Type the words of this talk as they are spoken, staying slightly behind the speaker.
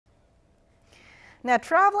Now,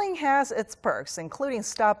 traveling has its perks, including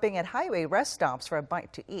stopping at highway rest stops for a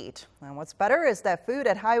bite to eat. And what's better is that food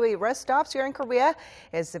at highway rest stops here in Korea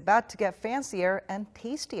is about to get fancier and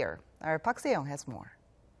tastier. Our Park Se-young has more.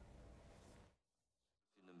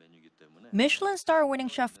 Michelin-star winning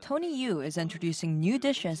chef Tony Yoo is introducing new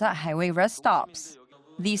dishes at highway rest stops.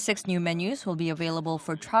 These 6 new menus will be available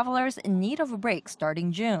for travelers in need of a break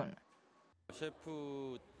starting June.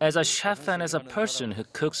 As a chef and as a person who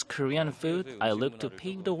cooks Korean food, I look to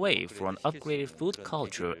pave the way for an upgraded food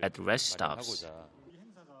culture at rest stops.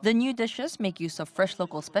 The new dishes make use of fresh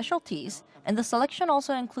local specialties, and the selection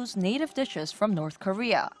also includes native dishes from North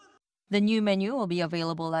Korea. The new menu will be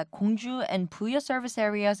available at Gongju and Buyeo service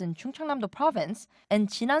areas in Chungcheongnam-do Province and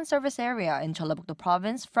Jinan service area in Jeollabuk-do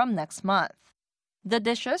Province from next month. The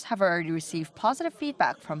dishes have already received positive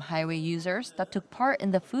feedback from highway users that took part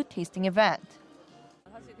in the food tasting event.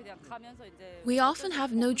 We often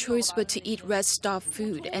have no choice but to eat rest stop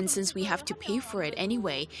food, and since we have to pay for it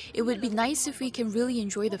anyway, it would be nice if we can really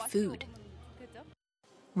enjoy the food.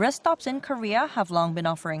 Rest stops in Korea have long been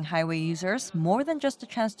offering highway users more than just a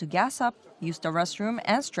chance to gas up, use the restroom,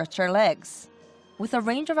 and stretch their legs. With a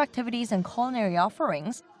range of activities and culinary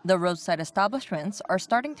offerings, the roadside establishments are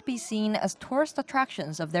starting to be seen as tourist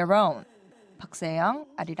attractions of their own. Park Se-young,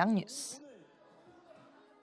 Arirang News.